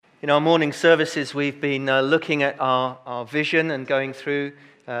In our morning services, we've been looking at our vision and going through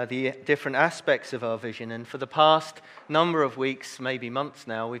the different aspects of our vision. And for the past number of weeks, maybe months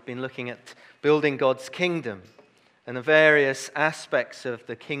now, we've been looking at building God's kingdom and the various aspects of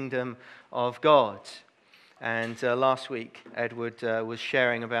the kingdom of God. And last week, Edward was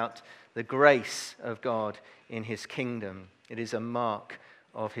sharing about the grace of God in his kingdom. It is a mark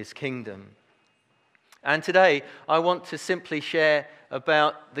of his kingdom. And today, I want to simply share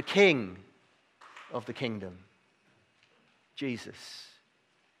about the King of the kingdom, Jesus.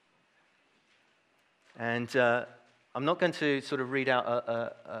 And I'm not going to sort of read out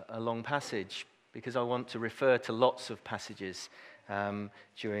a long passage because I want to refer to lots of passages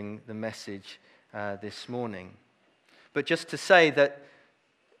during the message this morning. But just to say that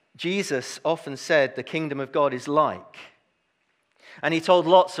Jesus often said the kingdom of God is like. And he told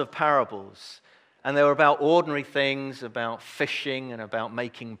lots of parables. And they were about ordinary things, about fishing and about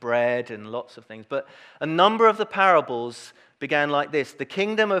making bread and lots of things. But a number of the parables began like this. The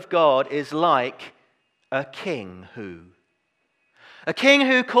kingdom of God is like a king who? A king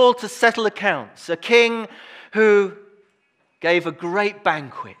who called to settle accounts. A king who gave a great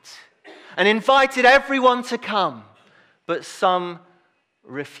banquet and invited everyone to come. But some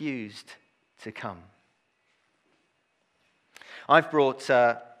refused to come. I've brought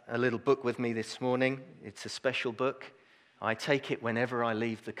a little book with me this morning. It's a special book. I take it whenever I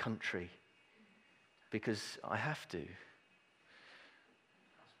leave the country because I have to.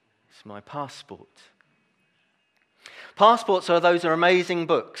 It's my passport. Passports are amazing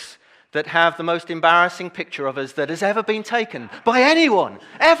books that have the most embarrassing picture of us that has ever been taken by anyone,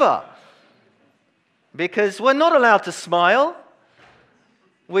 ever. Because we're not allowed to smile.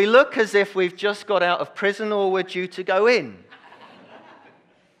 We look as if we've just got out of prison or we're due to go in.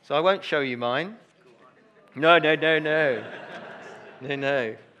 So I won't show you mine. No.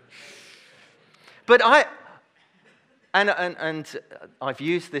 But I've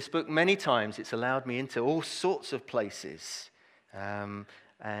used this book many times. It's allowed me into all sorts of places. And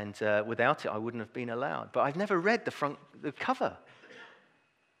without it, I wouldn't have been allowed. But I've never read the cover.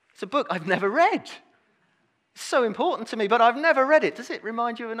 It's a book I've never read. It's so important to me, but I've never read it. Does it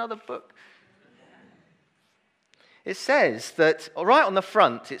remind you of another book? It says that, right on the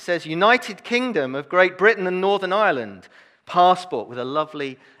front, it says United Kingdom of Great Britain and Northern Ireland, passport with a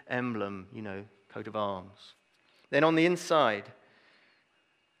lovely emblem, coat of arms. Then on the inside,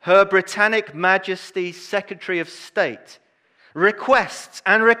 Her Britannic Majesty Secretary of State requests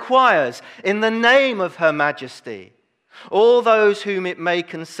and requires in the name of Her Majesty all those whom it may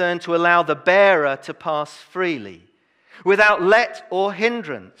concern to allow the bearer to pass freely, without let or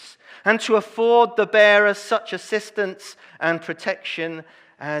hindrance, and to afford the bearer such assistance and protection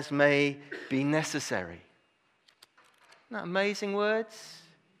as may be necessary. Isn't that amazing words?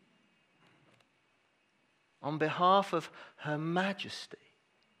 On behalf of Her Majesty.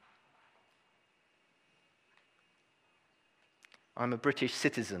 I'm a British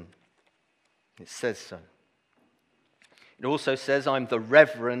citizen. It says so. It also says I'm the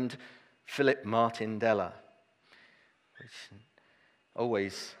Reverend Philip Martindale, which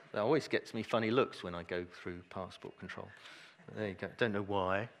always gets me funny looks when I go through passport control. But there you go. Don't know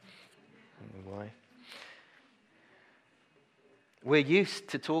why. We're used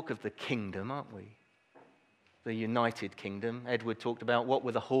to talk of the kingdom, aren't we? The United Kingdom. Edward talked about what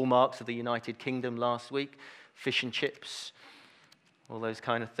were the hallmarks of the United Kingdom last week. Fish and chips, all those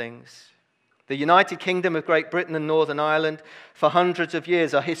kind of things. The United Kingdom of Great Britain and Northern Ireland for hundreds of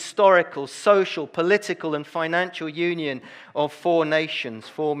years, a historical, social, political and financial union of four nations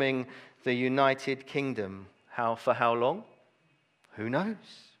forming the United Kingdom. For how long? Who knows?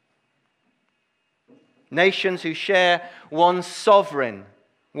 Nations who share one sovereign,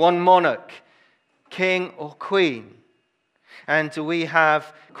 one monarch, king or queen. And we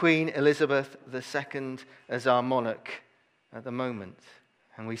have Queen Elizabeth II as our monarch at the moment.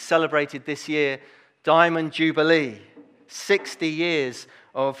 And we celebrated this year Diamond Jubilee, 60 years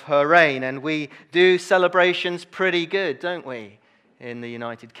of her reign. And we do celebrations pretty good, don't we, in the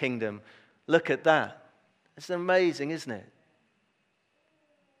United Kingdom? Look at that. It's amazing, isn't it?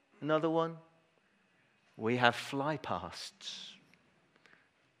 Another one? We have flypasts.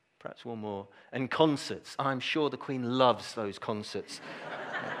 Perhaps one more. And concerts. I'm sure the Queen loves those concerts.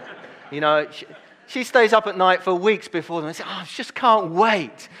 She stays up at night for weeks before them and says, I just can't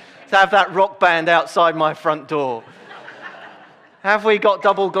wait to have that rock band outside my front door. Have we got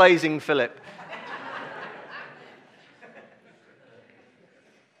double glazing, Philip?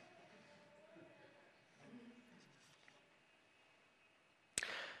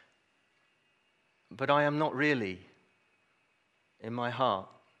 But I am not really, in my heart,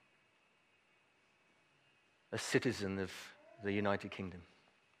 a citizen of the United Kingdom.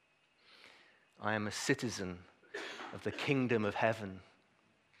 I am a citizen of the kingdom of heaven.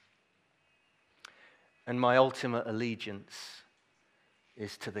 And my ultimate allegiance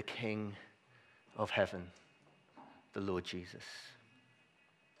is to the King of heaven, the Lord Jesus.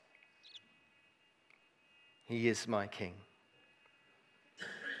 He is my King.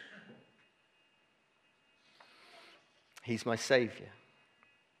 He's my Savior.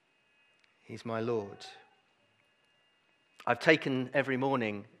 He's my Lord. I've taken every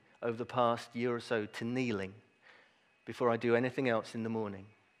morning over the past year or so to kneeling before I do anything else in the morning.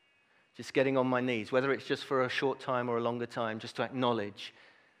 Just getting on my knees, whether it's just for a short time or a longer time, just to acknowledge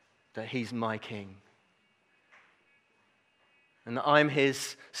that He's my King. And that I'm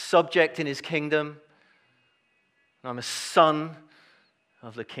His subject in His kingdom. And I'm a son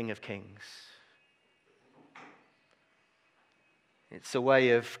of the King of Kings. It's a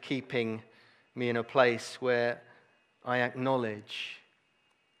way of keeping me in a place where I acknowledge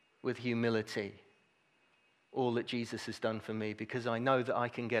with humility all that Jesus has done for me, because I know that I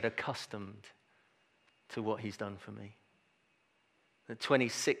can get accustomed to what He's done for me. That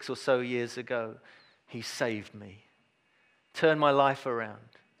 26 or so years ago, He saved me, turned my life around,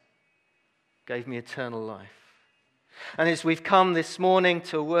 gave me eternal life. And as we've come this morning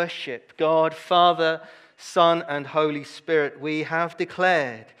to worship God, Father, Son, and Holy Spirit, we have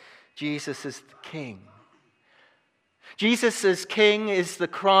declared Jesus as the King. Jesus as King is the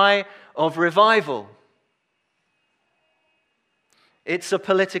cry of revival. It's a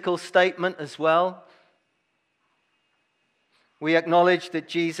political statement as well. We acknowledge that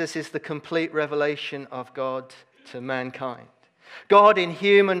Jesus is the complete revelation of God to mankind. God in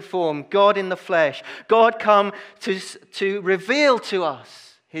human form, God in the flesh, God come to reveal to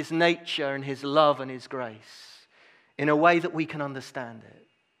us His nature and His love and His grace in a way that we can understand it.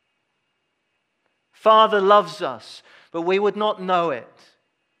 Father loves us, but we would not know it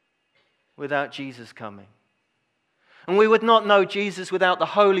without Jesus coming. And we would not know Jesus without the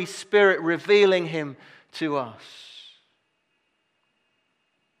Holy Spirit revealing Him to us.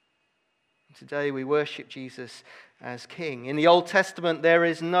 Today we worship Jesus as King. In the Old Testament, there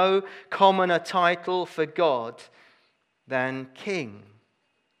is no commoner title for God than King.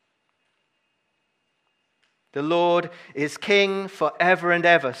 The Lord is King forever and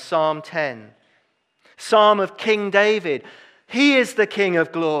ever, Psalm 10. Psalm of King David. He is the King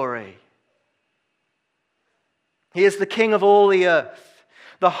of glory. He is the King of all the earth.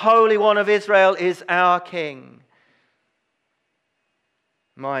 The Holy One of Israel is our King.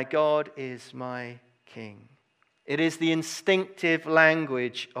 My God is my King. It is the instinctive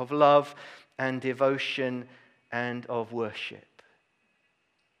language of love and devotion and of worship.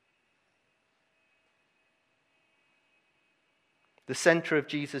 The center of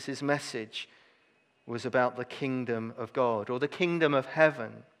Jesus' message was about the kingdom of God, or the kingdom of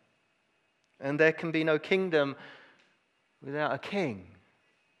heaven. And there can be no kingdom without a king.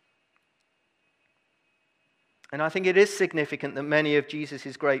 And I think it is significant that many of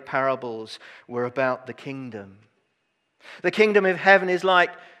Jesus' great parables were about the kingdom. The kingdom of heaven is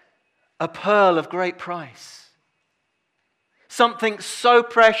like a pearl of great price. Something so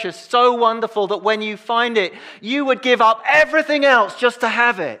precious, so wonderful that when you find it, you would give up everything else just to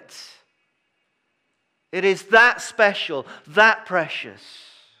have it. It is that special, that precious.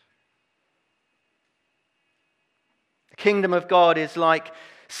 The kingdom of God is like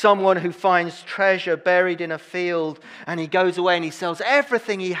someone who finds treasure buried in a field, and he goes away and he sells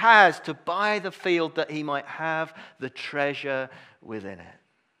everything he has to buy the field that he might have the treasure within it.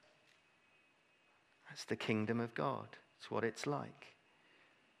 That's the kingdom of God. It's what it's like.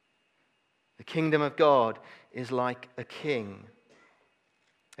 The kingdom of God is like a king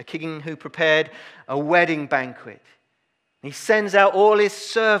who prepared a wedding banquet. He sends out all his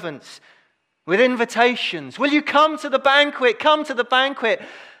servants with invitations. Will you come to the banquet? Come to the banquet.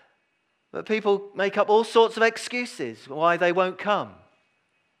 But people make up all sorts of excuses why they won't come.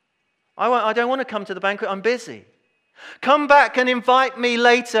 I don't want to come to the banquet. I'm busy. Come back and invite me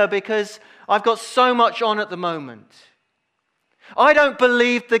later because I've got so much on at the moment. I don't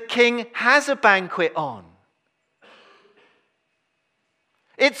believe the king has a banquet on.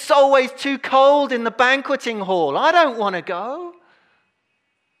 It's always too cold in the banqueting hall. I don't want to go.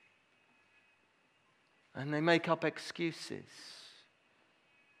 And they make up excuses.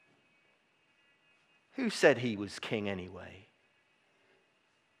 Who said he was king anyway?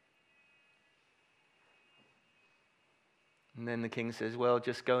 And then the king says, well,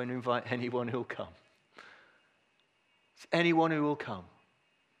 just go and invite anyone who'll come. It's anyone who will come.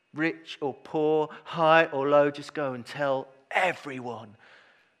 Rich or poor, high or low, just go and tell everyone.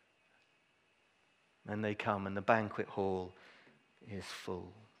 And they come, and the banquet hall is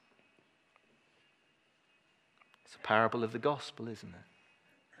full. It's a parable of the gospel, isn't it?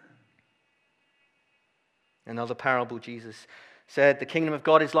 Another parable Jesus said, the kingdom of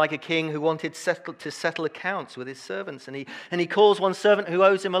God is like a king who wanted to settle accounts with his servants. And he calls one servant who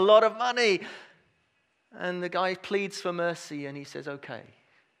owes him a lot of money. And the guy pleads for mercy, and he says, okay,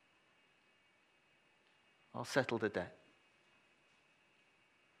 I'll settle the debt.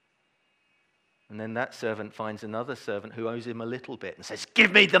 And then that servant finds another servant who owes him a little bit and says,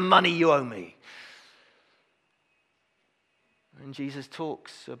 give me the money you owe me. And Jesus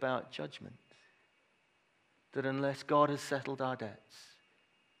talks about judgment, that unless God has settled our debts,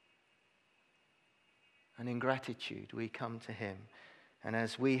 and in gratitude we come to him, and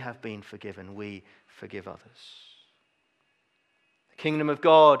as we have been forgiven, we forgive others. The kingdom of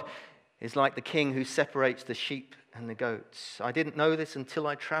God is like the king who separates the sheep and the goats. I didn't know this until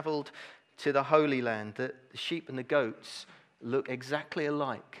I traveled to the Holy Land, that the sheep and the goats look exactly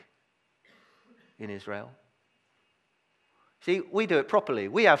alike in Israel. See, we do it properly.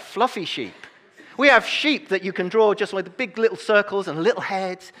 We have fluffy sheep. We have sheep that you can draw just like the big little circles and little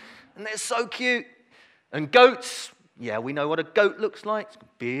heads, and they're so cute. And goats, yeah, we know what a goat looks like. It's got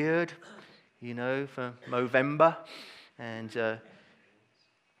a beard, for Movember.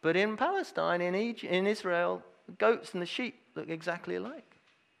 But in Palestine, in Egypt, in Israel, the goats and the sheep look exactly alike.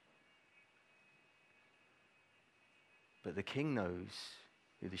 But the king knows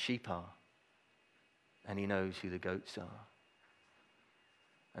who the sheep are, and he knows who the goats are.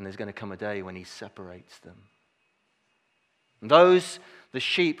 And there's going to come a day when he separates them. And those, the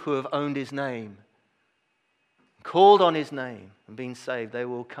sheep who have owned his name, called on his name and been saved, they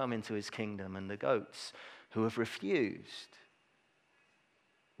will come into his kingdom. And the goats who have refused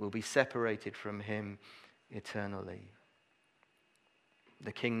will be separated from him eternally.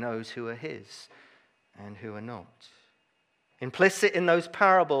 The king knows who are his and who are not. Implicit in those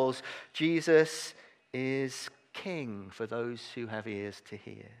parables, Jesus is king for those who have ears to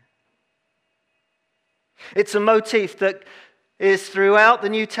hear. It's a motif that is throughout the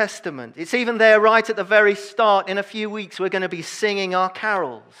New Testament. It's even there right at the very start. In a few weeks, we're going to be singing our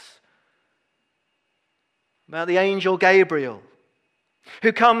carols about the angel Gabriel,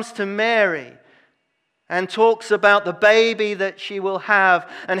 who comes to Mary and talks about the baby that she will have,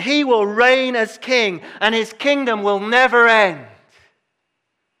 and he will reign as king, and his kingdom will never end.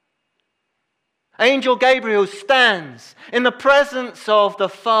 Angel Gabriel stands in the presence of the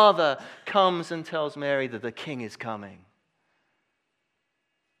Father, comes and tells Mary that the king is coming.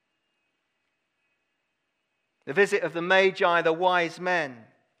 The visit of the Magi, the wise men.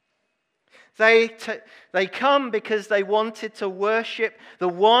 They come because they wanted to worship the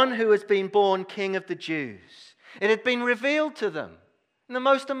one who has been born King of the Jews. It had been revealed to them in the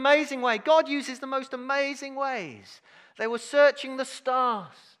most amazing way. God uses the most amazing ways. They were searching the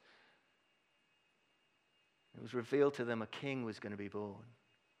stars. It was revealed to them a king was going to be born.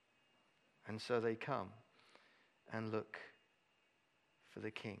 And so they come and look for the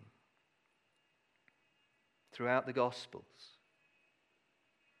king. Throughout the Gospels.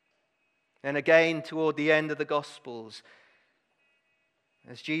 And again, toward the end of the Gospels,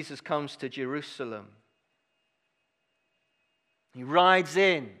 as Jesus comes to Jerusalem, he rides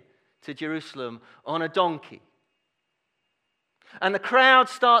in to Jerusalem on a donkey. And the crowd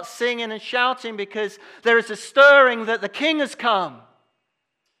starts singing and shouting because there is a stirring that the king has come.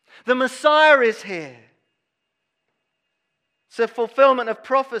 The Messiah is here. It's a fulfillment of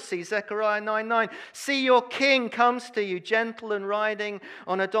prophecy, Zechariah 9:9. See, your king comes to you, gentle and riding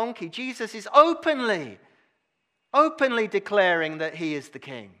on a donkey. Jesus is openly declaring that he is the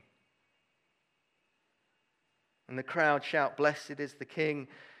king. And the crowd shout, blessed is the king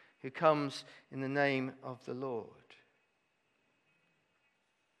who comes in the name of the Lord.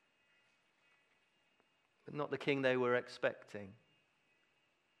 But not the king they were expecting,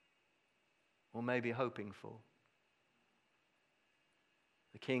 or maybe hoping for.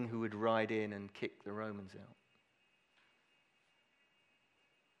 The king who would ride in and kick the Romans out.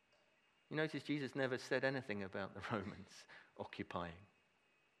 You notice Jesus never said anything about the Romans occupying.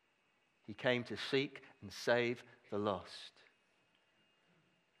 He came to seek and save the lost.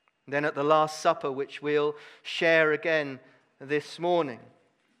 Then at the Last Supper, which we'll share again this morning,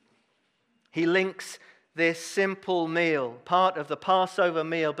 he links this simple meal, part of the Passover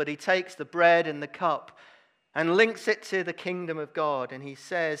meal, but he takes the bread and the cup and links it to the kingdom of God. And he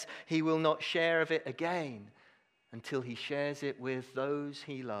says he will not share of it again until he shares it with those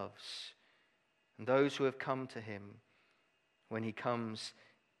he loves and those who have come to him when he comes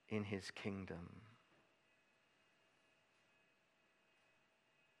in his kingdom.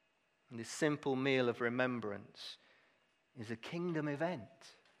 And this simple meal of remembrance is a kingdom event.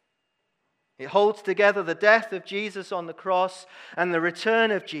 It holds together the death of Jesus on the cross and the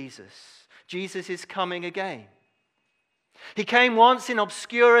return of Jesus. Jesus is coming again. He came once in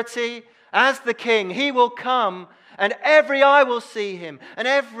obscurity as the King. He will come and every eye will see him and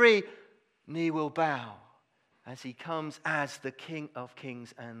every knee will bow as he comes as the King of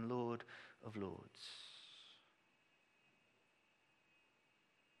Kings and Lord of Lords.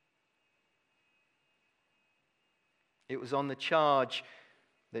 It was on the charge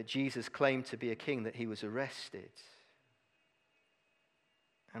that Jesus claimed to be a king that he was arrested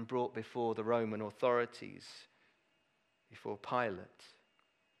and brought before the Roman authorities, before Pilate.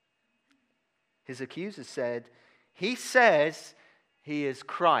 His accusers said, he says he is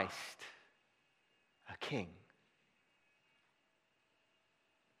Christ, a king.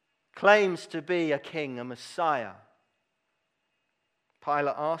 Claims to be a king, a Messiah.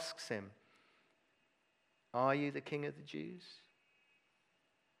 Pilate asks him, are you the King of the Jews?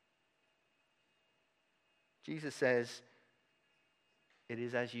 Jesus says, it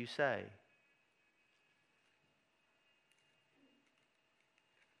is as you say.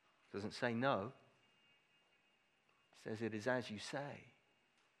 Doesn't say no. It says it is as you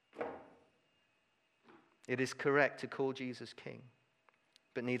say. It is correct to call Jesus king.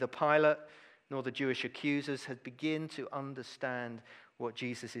 But neither Pilate nor the Jewish accusers had begun to understand what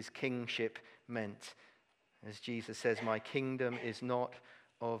Jesus' kingship meant. As Jesus says, my kingdom is not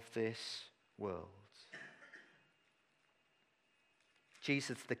of this world.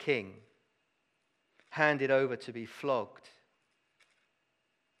 Jesus the King, handed over to be flogged.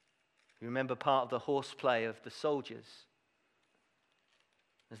 You remember part of the horseplay of the soldiers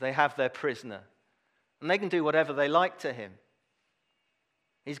as they have their prisoner. And they can do whatever they like to him.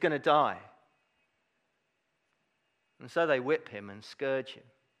 He's going to die. And so they whip him and scourge him.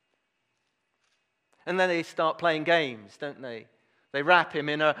 And then they start playing games, don't they? They wrap him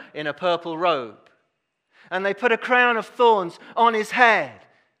in a purple robe. And they put a crown of thorns on his head.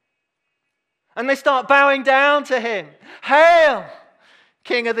 And they start bowing down to him. Hail,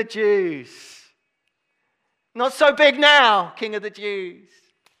 King of the Jews. Not so big now, King of the Jews.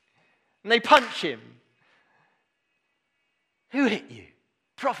 And they punch him. Who hit you?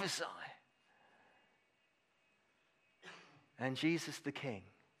 Prophesy. And Jesus the King,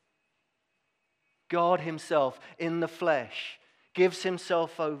 God himself in the flesh, gives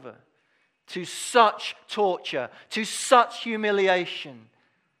himself over to such torture, to such humiliation,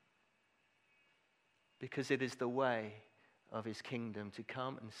 because it is the way of his kingdom to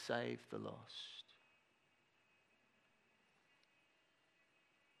come and save the lost.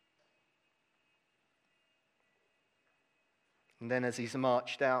 And then as he's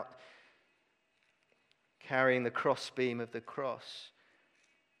marched out, carrying the crossbeam of the cross,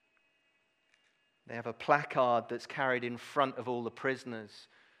 they have a placard that's carried in front of all the prisoners.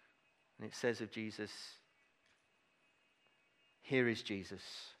 And it says of Jesus, here is Jesus,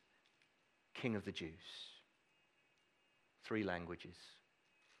 King of the Jews. 3 languages.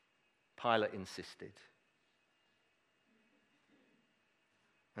 Pilate insisted.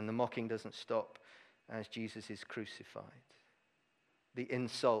 And the mocking doesn't stop as Jesus is crucified. The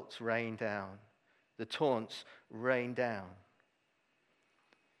insults rain down. The taunts rain down.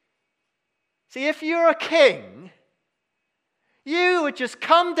 See, if you're a king, you would just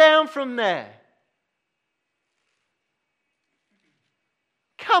come down from there.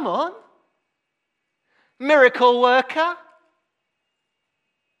 Come on. Miracle worker.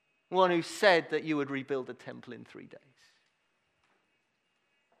 One who said that you would rebuild the temple in 3 days.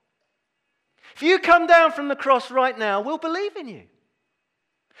 If you come down from the cross right now, we'll believe in you.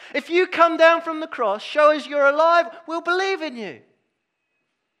 If you come down from the cross, show us you're alive, we'll believe in you.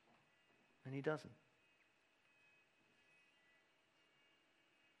 And he doesn't.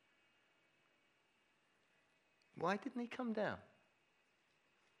 Why didn't he come down?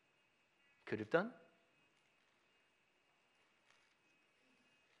 Could have done.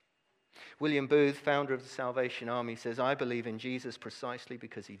 William Booth, founder of the Salvation Army, says, I believe in Jesus precisely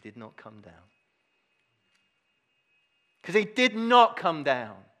because he did not come down. Because he did not come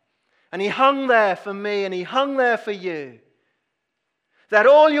down. And he hung there for me and he hung there for you. That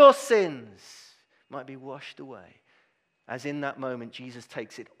all your sins might be washed away. As in that moment, Jesus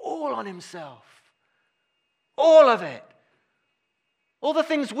takes it all on himself. All of it. All the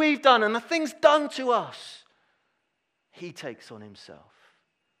things we've done and the things done to us, he takes on himself.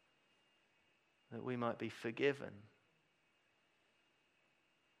 That we might be forgiven.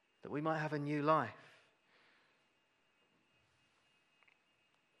 That we might have a new life.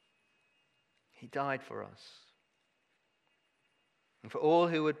 He died for us. and for all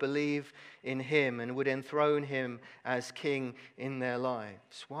who would believe in him and would enthrone him as king in their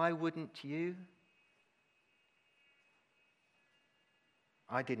lives. Why wouldn't you?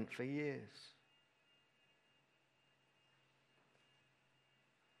 I didn't for years.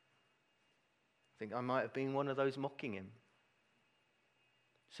 I think I might have been one of those mocking him.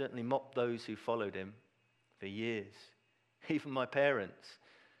 Certainly mocked those who followed him for years, even my parents.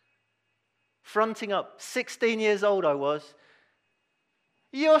 Fronting up, 16 years old I was.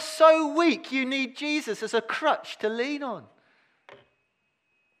 You're so weak, you need Jesus as a crutch to lean on.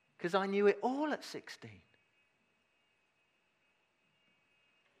 Because I knew it all at 16.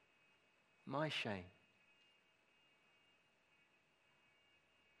 My shame.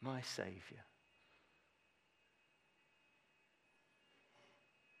 My Saviour.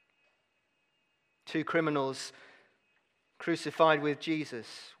 Two criminals crucified with Jesus.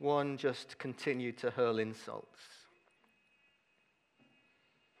 One just continued to hurl insults.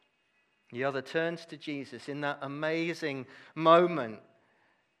 The other turns to Jesus in that amazing moment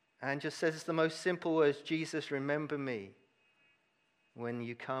and just says the most simple words, Jesus, remember me when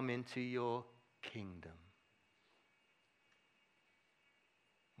you come into your kingdom.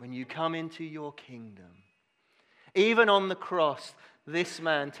 When you come into your kingdom. Even on the cross, this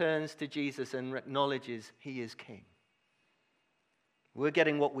man turns to Jesus and acknowledges he is king. We're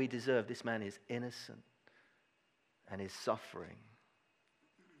getting what we deserve. This man is innocent and is suffering.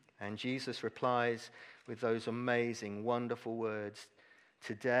 And Jesus replies with those amazing, wonderful words,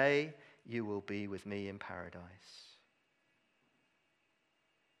 today you will be with me in paradise.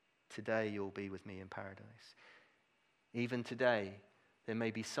 Today you'll be with me in paradise. Even today, there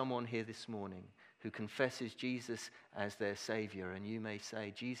may be someone here this morning who confesses Jesus as their Savior, and you may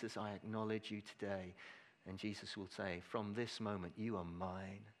say, Jesus, I acknowledge you today. And Jesus will say, from this moment, you are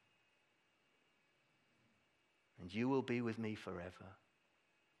mine. And you will be with me forever.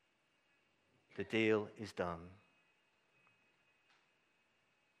 The deal is done.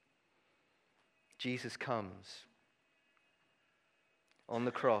 Jesus comes on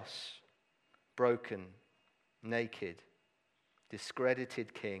the cross, broken, naked,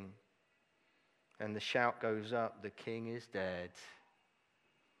 discredited king. And the shout goes up, the king is dead.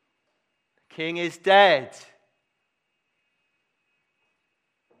 The king is dead.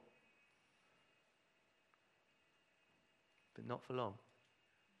 But not for long.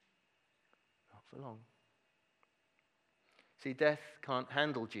 Not for long. See, death can't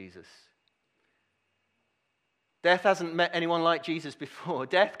handle Jesus. Death hasn't met anyone like Jesus before.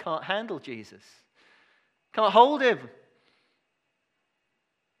 Death can't handle Jesus. Can't hold him.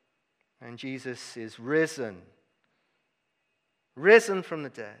 And Jesus is risen. Risen from the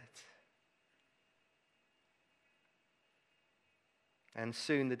dead. And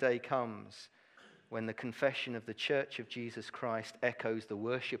soon the day comes when the confession of the Church of Jesus Christ echoes the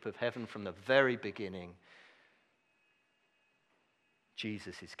worship of heaven from the very beginning.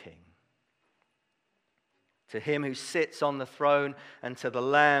 Jesus is King. To him who sits on the throne and to the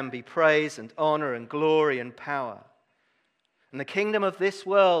Lamb be praise and honor and glory and power. And the kingdom of this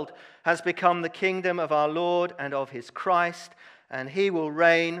world has become the kingdom of our Lord and of his Christ, and he will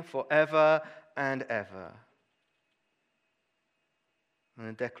reign forever and ever. And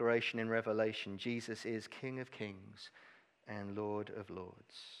the declaration in Revelation, Jesus is King of kings and Lord of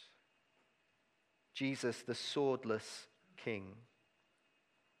lords. Jesus, the swordless King.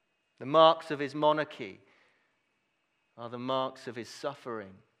 The marks of his monarchy are the marks of his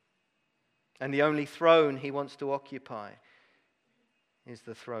suffering. And the only throne he wants to occupy is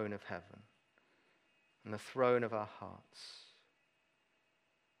the throne of heaven and the throne of our hearts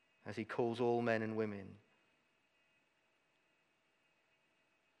as he calls all men and women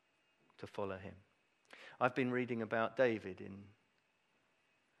to follow him. I've been reading about David in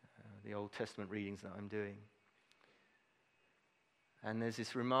the Old Testament readings that I'm doing. And there's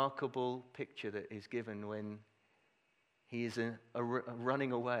this remarkable picture that is given when he is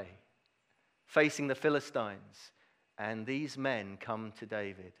running away, facing the Philistines. And these men come to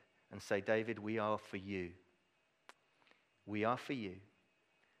David and say, David, we are for you. We are for you.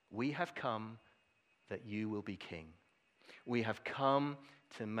 We have come that you will be king. We have come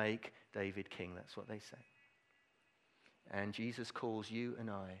to make David king. That's what they say. And Jesus calls you and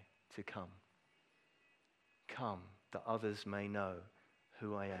I to come. Come, that others may know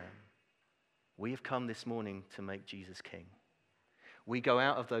who I am. We have come this morning to make Jesus king. We go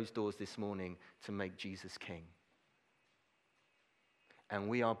out of those doors this morning to make Jesus king. And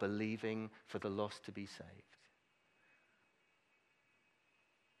we are believing for the lost to be saved.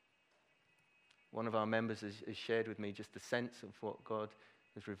 One of our members has shared with me just the sense of what God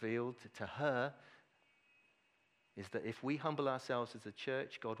has revealed to her is that if we humble ourselves as a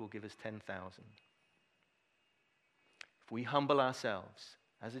church, God will give us 10,000. If we humble ourselves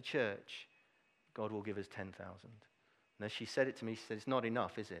as a church, God will give us 10,000. And as she said it to me, she said, it's not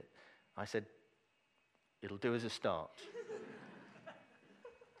enough, is it? I said, it'll do as a start.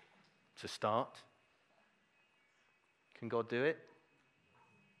 It's a start. Can God do it?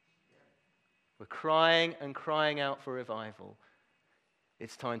 We're crying and crying out for revival.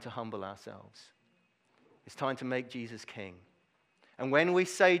 It's time to humble ourselves. It's time to make Jesus king. And when we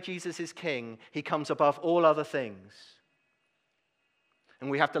say Jesus is king, he comes above all other things. And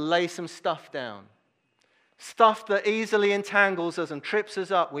we have to lay some stuff down. Stuff that easily entangles us and trips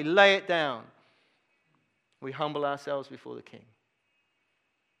us up. We lay it down. We humble ourselves before the king.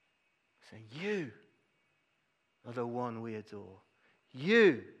 Saying, you are the one we adore.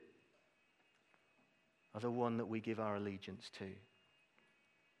 You are the one that we give our allegiance to.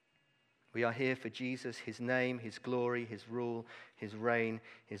 We are here for Jesus, his name, his glory, his rule, his reign,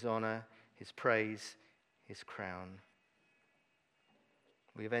 his honor, his praise, his crown.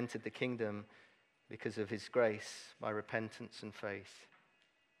 We have entered the kingdom because of his grace by repentance and faith.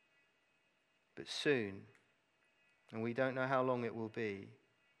 But soon, and we don't know how long it will be,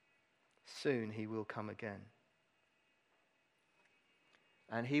 soon he will come again.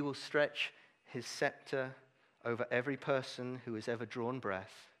 And he will stretch his scepter over every person who has ever drawn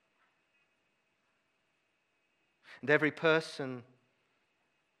breath. And every person,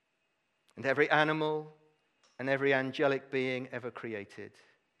 and every animal, and every angelic being ever created.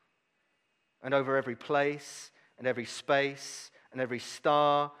 And over every place, and every space, and every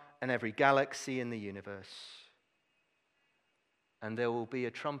star, and every galaxy in the universe. And there will be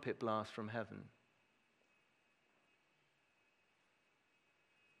a trumpet blast from heaven.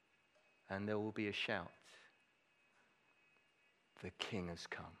 And there will be a shout. The King has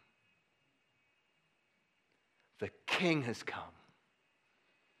come. The King has come.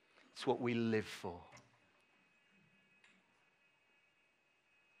 It's what we live for.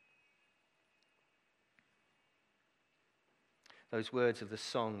 Those words of the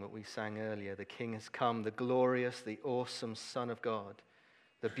song that we sang earlier, the King has come, the glorious, the awesome Son of God,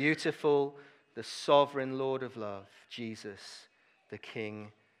 the beautiful, the sovereign Lord of love, Jesus, the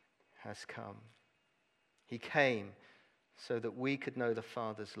King has come. He came so that we could know the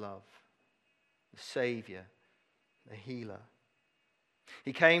Father's love, the Savior, the healer.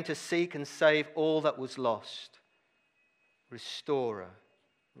 He came to seek and save all that was lost, restorer,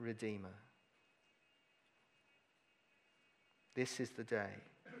 redeemer. This is the day.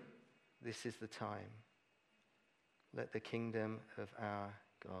 This is the time. Let the kingdom of our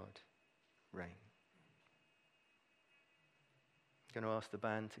God reign. I'm going to ask the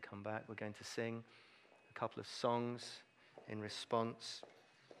band to come back. We're going to sing a couple of songs in response.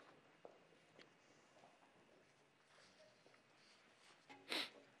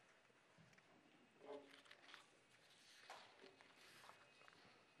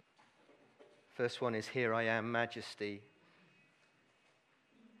 First one is Here I Am, Majesty.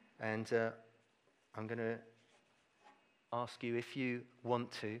 And I'm going to ask you, if you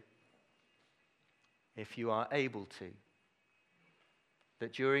want to, if you are able to,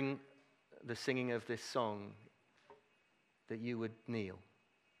 that during the singing of this song, that you would kneel.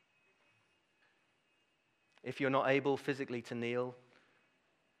 If you're not able physically to kneel,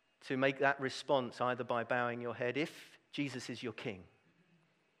 to make that response either by bowing your head, if Jesus is your King.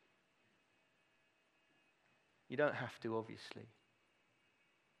 You don't have to, obviously.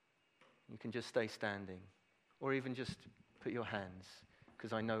 You can just stay standing, or even just put your hands,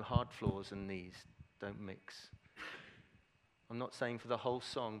 because I know hard floors and knees don't mix. I'm not saying for the whole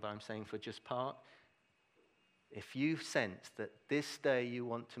song, but I'm saying for just part. If you sense that this day you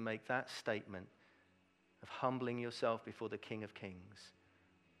want to make that statement of humbling yourself before the King of Kings,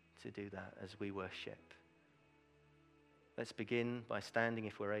 to do that as we worship. Let's begin by standing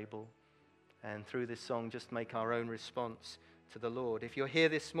if we're able, and through this song just make our own response to the Lord. If you're here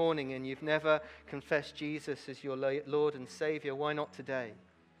this morning and you've never confessed Jesus as your Lord and Savior, why not today?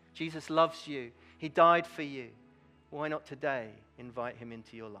 Jesus loves you. He died for you. Why not today invite him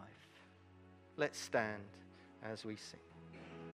into your life? Let's stand as we sing.